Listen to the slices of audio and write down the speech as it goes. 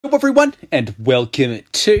Hello everyone and welcome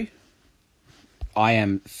to I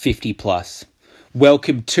am 50 plus.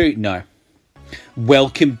 Welcome to NERF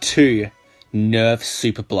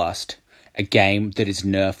Superblast, a game that is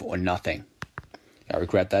Nerf or nothing. I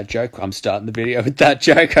regret that joke. I'm starting the video with that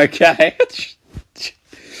joke, okay?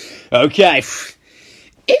 Okay.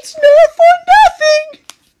 It's Nerf or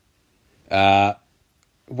nothing!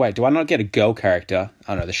 Wait, do I not get a girl character?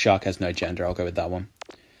 Oh no, the shark has no gender. I'll go with that one.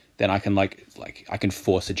 Then I can I can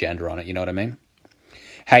force a gender on it, you know what I mean?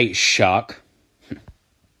 Hey, shark.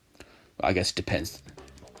 I guess it depends.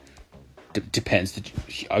 Depends.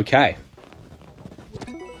 Okay.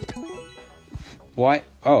 Why?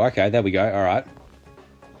 Oh, okay, there we go, alright.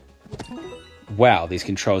 Wow, these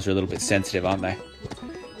controls are a little bit sensitive, aren't they?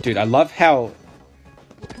 Dude, I love how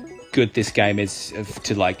good this game is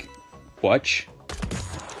to, watch.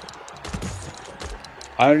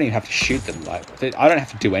 I don't even have to shoot them, I don't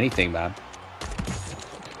have to do anything, man.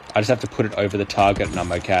 I just have to put it over the target and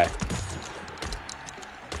I'm okay.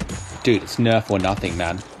 Dude, it's Nerf or nothing,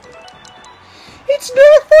 man. It's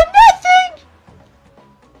Nerf or nothing!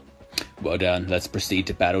 Well done, let's proceed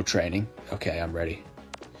to battle training. Okay, I'm ready.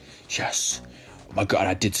 Yes. Oh my god,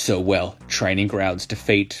 I did so well. Training grounds,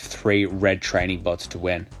 defeat 3 red training bots to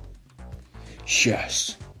win.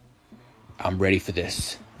 Yes. I'm ready for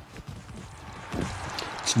this.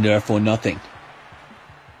 It's Nerf or nothing.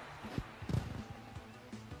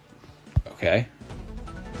 Okay.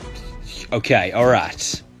 Okay,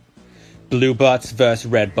 alright. Blue bots versus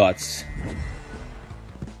red bots.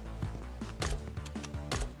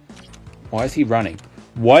 Why is he running?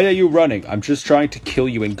 Why are you running? I'm just trying to kill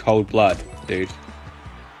you in cold blood, dude.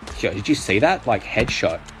 Yo, did you see that? Like,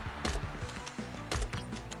 headshot.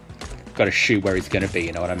 Gotta shoot where he's gonna be,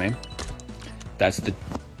 you know what I mean? That's the...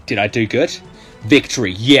 Did I do good?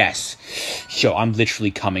 Victory, yes. Yo, I'm literally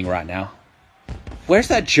coming right now. Where's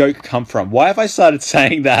that joke come from? Why have I started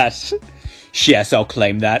saying that? Yes, I'll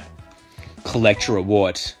claim that. Collect your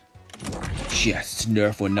reward. Yes, it's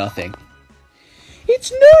Nerf or nothing. It's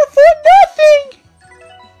Nerf or nothing!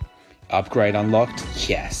 Upgrade unlocked?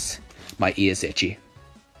 Yes. My ear's itchy.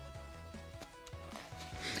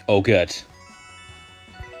 Oh, good.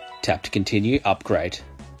 Tap to continue. Upgrade.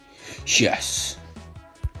 Yes.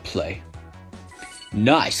 Play.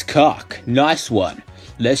 Nice cock. Nice one.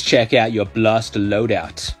 Let's check out your blaster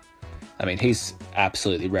loadout. I mean, he's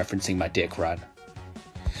absolutely referencing my dick, right?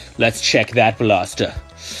 Let's check that blaster.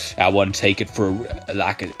 I want to take it for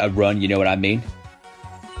a run, you know what I mean?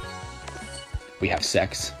 We have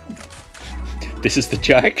sex. This is the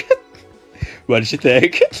joke. What did you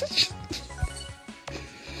think?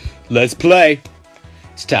 Let's play.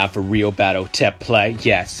 It's time for real battle. Tap play.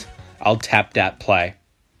 Yes, I'll tap that play.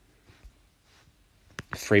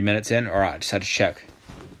 3 minutes in? Alright, just had to check.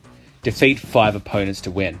 Defeat 5 opponents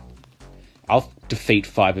to win. I'll defeat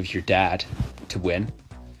 5 of your dad to win.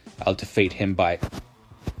 I'll defeat him by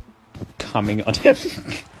coming on him.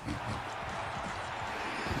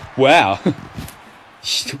 Wow.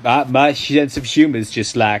 My sense of humor is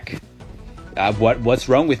just like, what's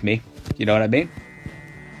wrong with me? You know what I mean?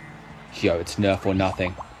 Yo, it's Nerf or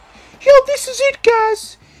nothing. Yo, this is it,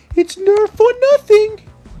 guys. It's Nerf or nothing.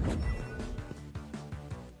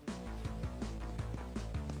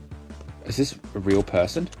 Is this a real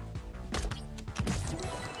person?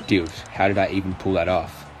 Dude, how did I even pull that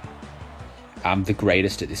off? I'm the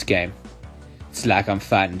greatest at this game. It's like I'm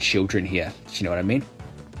fighting children here. You know what I mean?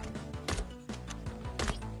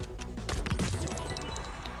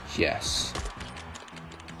 Yes.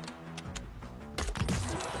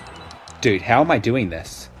 Dude, how am I doing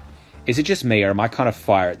this? Is it just me or am I kind of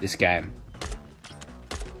fire at this game?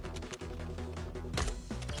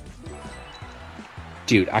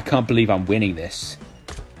 Dude, I can't believe I'm winning this.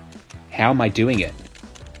 How am I doing it?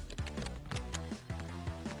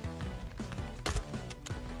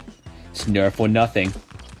 It's Nerf or nothing.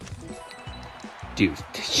 Dude,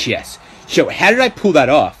 yes. So, how did I pull that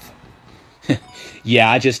off?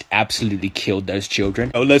 Yeah, I just absolutely killed those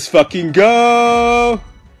children. Oh, let's fucking go!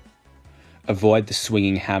 Avoid the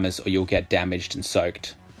swinging hammers or you'll get damaged and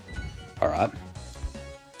soaked. Alright.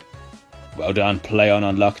 Well done, play on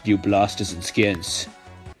unlock new blasters and skins.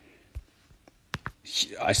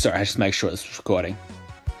 Sorry, I just make sure it's recording.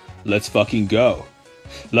 Let's fucking go.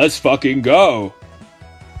 Let's fucking go.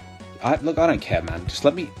 Look, I don't care, man. Just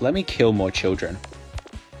let me kill more children.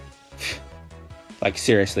 Like,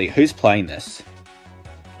 seriously, who's playing this?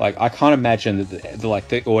 Like, I can't imagine that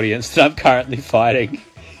the audience that I'm currently fighting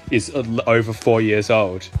is over 4 years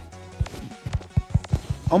old.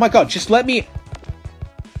 Oh my god, just let me...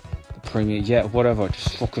 Premium, yeah, whatever,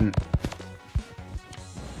 just fucking...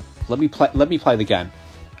 Let me play the game.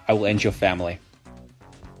 I will end your family.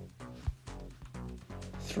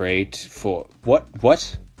 3, 4.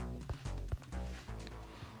 What?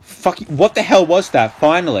 Fuck, what the hell was that,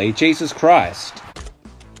 finally? Jesus Christ.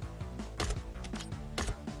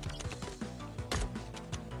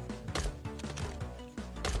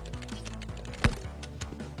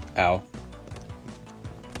 Ow.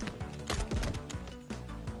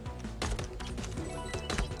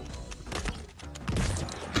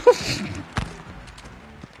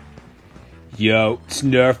 Yo, it's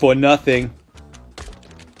Nerf or nothing.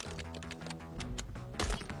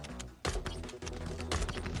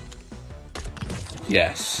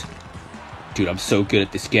 Yes. Dude, I'm so good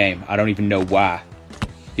at this game. I don't even know why.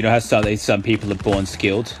 You know how some people are born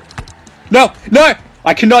skilled? No! No!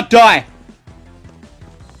 I cannot die!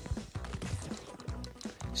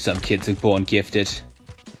 Some kids are born gifted.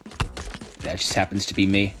 That just happens to be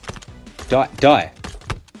me. Die. Die.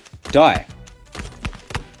 Die.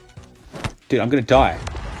 Dude, I'm gonna die.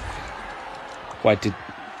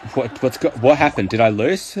 What happened? Did I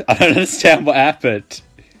lose? I don't understand what happened.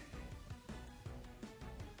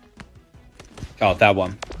 Oh, that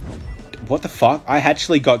one. What the fuck? I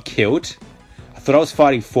actually got killed? I thought I was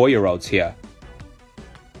fighting 4-year-olds here.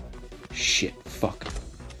 Shit, fuck.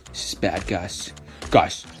 This is bad, guys.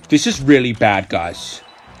 Guys, this is really bad, guys.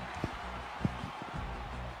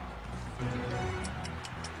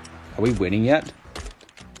 Are we winning yet?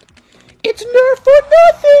 It's Nerf or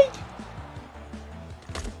nothing!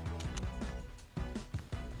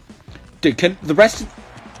 Dude, can the rest of...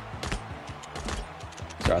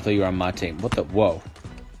 Sorry, I thought you were on my team. What the... Whoa.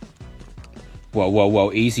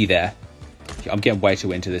 Whoa. Easy there. I'm getting way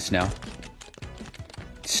too into this now.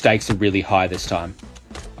 Stakes are really high this time.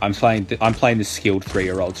 I'm playing the skilled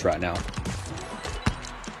 3-year-olds right now.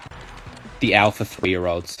 The alpha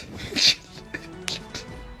 3-year-olds.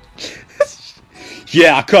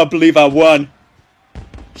 Yeah, I can't believe I won.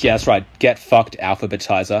 Yeah, that's right. Get fucked,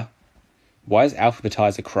 alphabetizer. Why is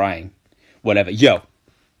alphabetizer crying? Whatever. Yo.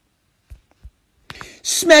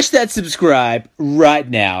 Smash that subscribe right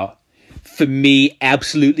now for me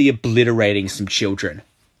absolutely obliterating some children.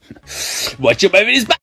 Watch your movies.